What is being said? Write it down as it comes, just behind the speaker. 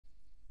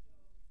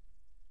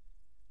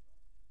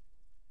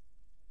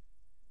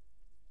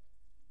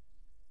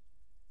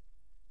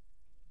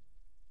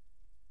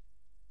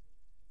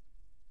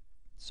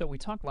So we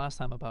talked last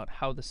time about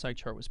how the psych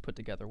chart was put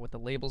together, what the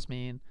labels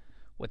mean,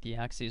 what the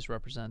axes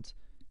represent,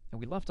 and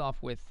we left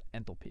off with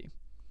enthalpy,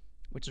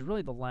 which is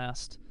really the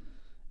last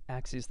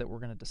axis that we're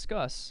going to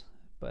discuss,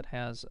 but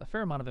has a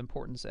fair amount of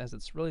importance as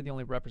it's really the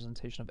only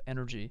representation of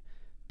energy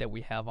that we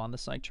have on the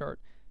psych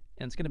chart,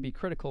 and it's going to be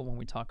critical when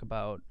we talk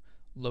about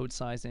load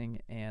sizing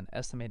and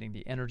estimating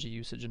the energy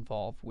usage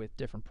involved with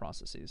different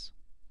processes.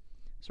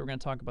 So we're going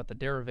to talk about the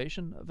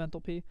derivation of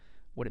enthalpy,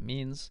 what it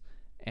means,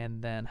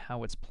 and then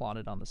how it's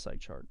plotted on the psych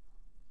chart.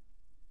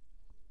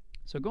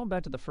 So going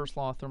back to the first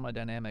law of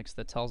thermodynamics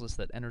that tells us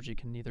that energy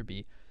can neither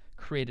be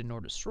created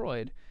nor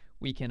destroyed,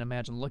 we can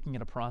imagine looking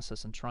at a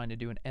process and trying to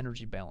do an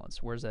energy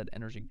balance. Where's that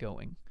energy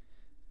going?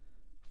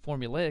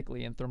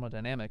 Formulaically in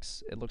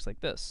thermodynamics, it looks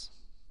like this.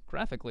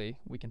 Graphically,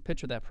 we can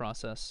picture that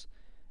process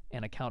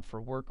and account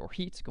for work or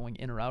heat going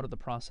in or out of the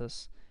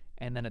process,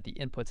 and then at the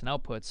inputs and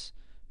outputs,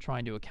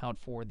 trying to account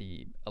for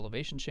the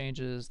elevation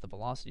changes, the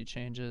velocity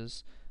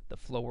changes, the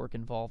flow work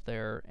involved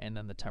there, and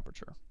then the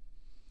temperature.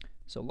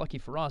 So lucky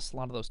for us, a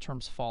lot of those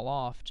terms fall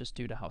off just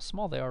due to how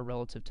small they are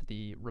relative to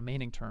the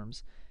remaining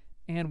terms,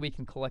 and we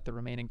can collect the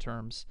remaining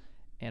terms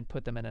and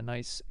put them in a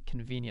nice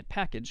convenient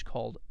package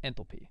called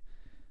enthalpy.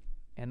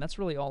 And that's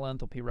really all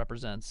enthalpy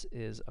represents,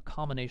 is a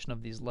combination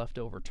of these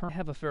leftover terms. They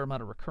have a fair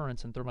amount of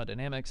recurrence in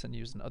thermodynamics and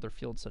used in other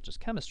fields such as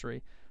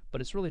chemistry, but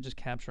it's really just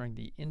capturing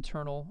the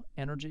internal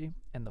energy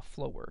and the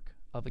flow work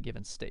of a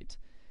given state.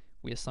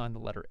 We assign the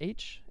letter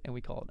H and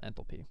we call it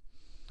enthalpy.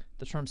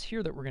 The terms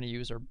here that we're going to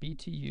use are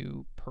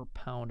BTU per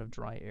pound of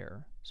dry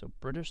air, so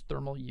British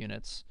thermal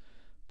units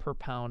per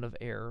pound of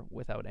air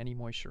without any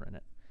moisture in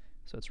it.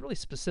 So it's really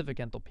specific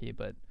enthalpy,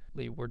 but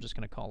we're just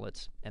going to call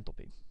it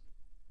enthalpy.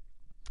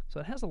 So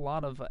it has a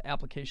lot of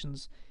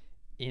applications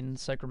in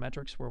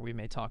psychrometrics where we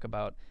may talk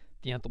about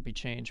the enthalpy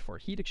change for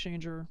a heat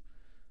exchanger,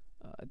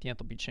 the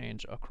enthalpy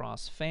change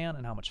across fan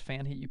and how much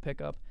fan heat you pick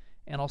up,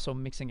 and also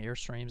mixing air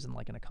streams in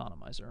like an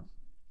economizer.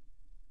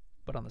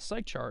 But on the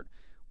psych chart,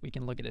 we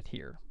can look at it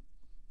here.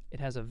 It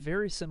has a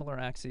very similar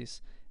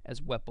axis as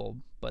wet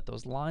bulb, but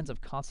those lines of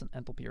constant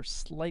enthalpy are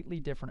slightly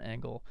different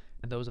angle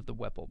than those of the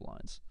wet bulb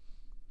lines.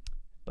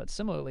 But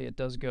similarly, it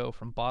does go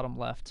from bottom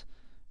left,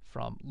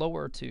 from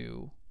lower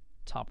to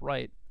top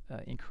right,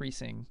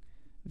 increasing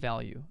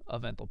value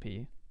of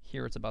enthalpy.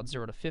 Here it's about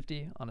 0 to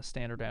 50 on a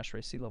standard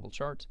ASHRAE sea level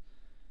chart.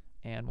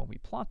 And when we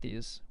plot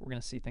these, we're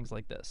going to see things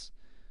like this.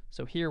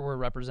 So here we're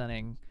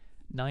representing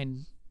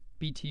 9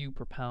 BTU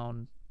per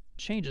pound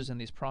changes in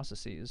these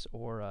processes,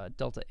 or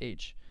delta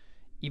H,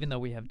 even though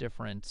we have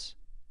different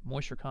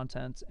moisture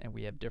content and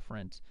we have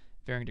different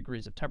varying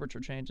degrees of temperature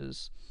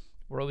changes.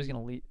 We're always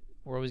going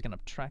to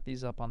track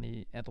these up on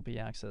the enthalpy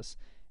axis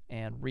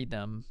and read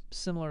them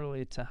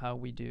similarly to how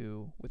we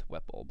do with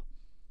wet bulb.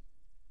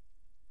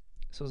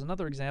 So as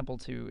another example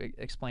to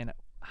explain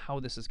how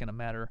this is going to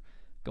matter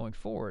going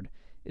forward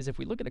is if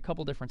we look at a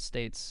couple different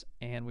states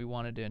and we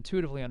wanted to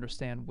intuitively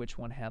understand which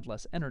one had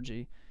less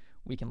energy,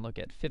 we can look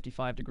at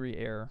 55 degree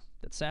air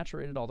that's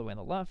saturated all the way on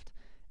the left,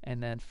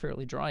 and then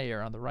fairly dry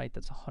air on the right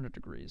that's 100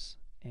 degrees.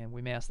 And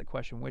we may ask the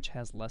question, which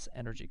has less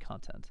energy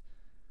content?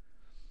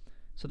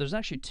 So there's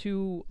actually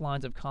two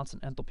lines of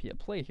constant enthalpy at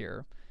play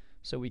here.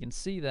 So we can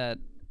see that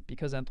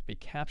because enthalpy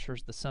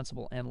captures the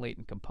sensible and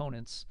latent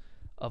components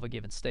of a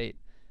given state,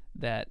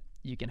 that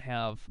you can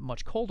have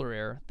much colder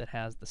air that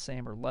has the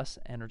same or less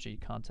energy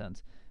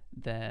content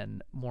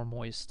than more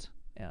moist,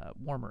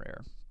 warmer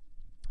air.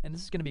 And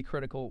this is going to be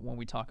critical when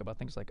we talk about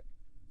things like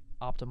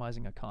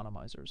optimizing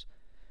economizers,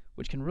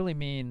 which can really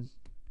mean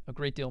a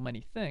great deal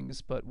many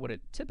things, but what it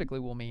typically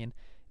will mean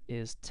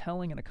is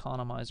telling an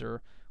economizer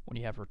when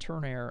you have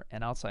return air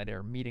and outside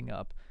air meeting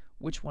up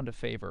which one to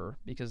favor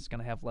because it's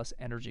going to have less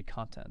energy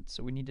content.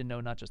 So we need to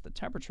know not just the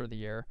temperature of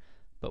the air,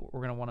 but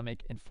we're going to want to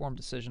make informed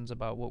decisions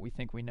about what we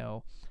think we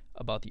know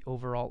about the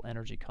overall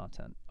energy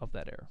content of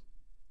that air.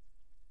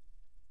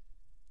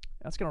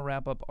 That's going to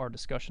wrap up our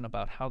discussion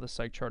about how the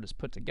psych chart is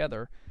put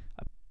together.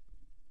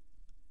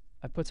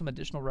 I've put some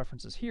additional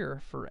references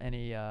here for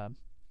any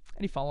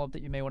follow-up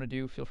that you may want to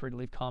do. Feel free to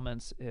leave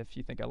comments if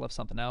you think I left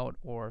something out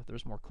or if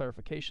there's more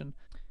clarification.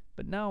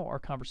 But now our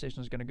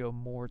conversation is going to go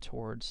more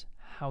towards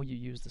how you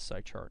use the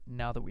psych chart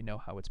now that we know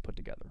how it's put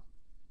together.